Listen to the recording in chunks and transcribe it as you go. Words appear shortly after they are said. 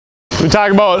We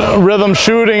talk about rhythm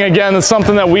shooting. Again, it's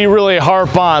something that we really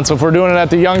harp on. So if we're doing it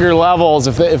at the younger levels,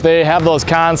 if they have those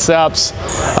concepts,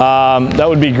 that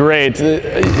would be great.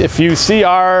 If you see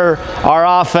our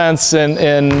offense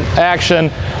in action,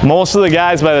 most of the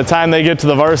guys by the time they get to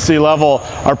the varsity level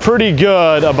are pretty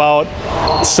good about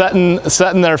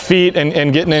setting their feet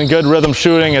and getting in good rhythm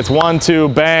shooting. It's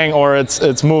 1-2 bang, or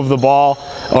it's move the ball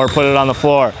or put it on the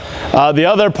floor. The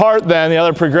other part then, the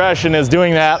other progression is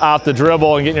doing that off the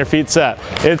dribble and getting your feet set.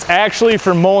 It's actually,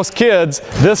 for most kids,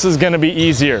 this is going to be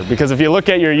easier, because if you look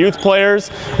at your youth players,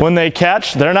 when they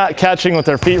catch, they're not catching with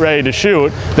their feet ready to shoot.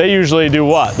 They usually do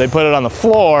what? They put it on the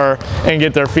floor and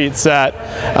get their feet set.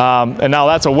 And now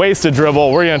that's a wasted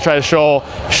dribble. We're going to try to show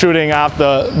shooting off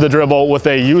the dribble with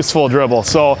a useful dribble.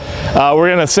 So we're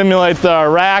going to simulate the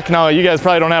rack. Now, you guys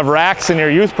probably don't have racks in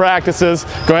your youth practices.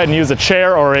 Go ahead and use a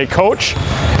chair or a coach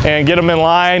and get them in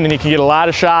line, and you can get a lot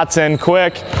of shots in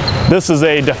quick. This is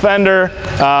a defender.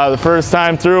 The first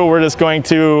time through, we're just going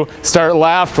to start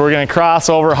left. We're going to cross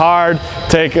over hard,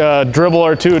 take a dribble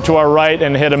or two to our right,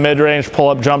 and hit a mid-range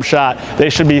pull-up jump shot. They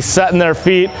should be setting their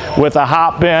feet with a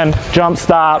hop in, jump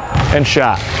stop, and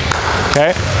shot.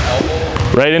 Okay?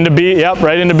 Right into B. Yep,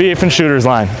 right into B and shooter's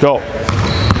line. Go.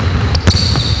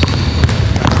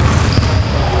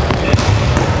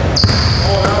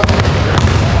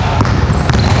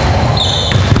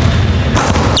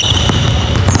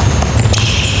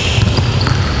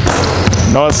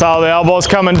 Notice how the elbow's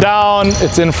coming down,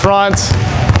 it's in front,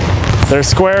 they're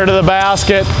square to the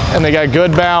basket, and they got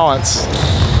good balance.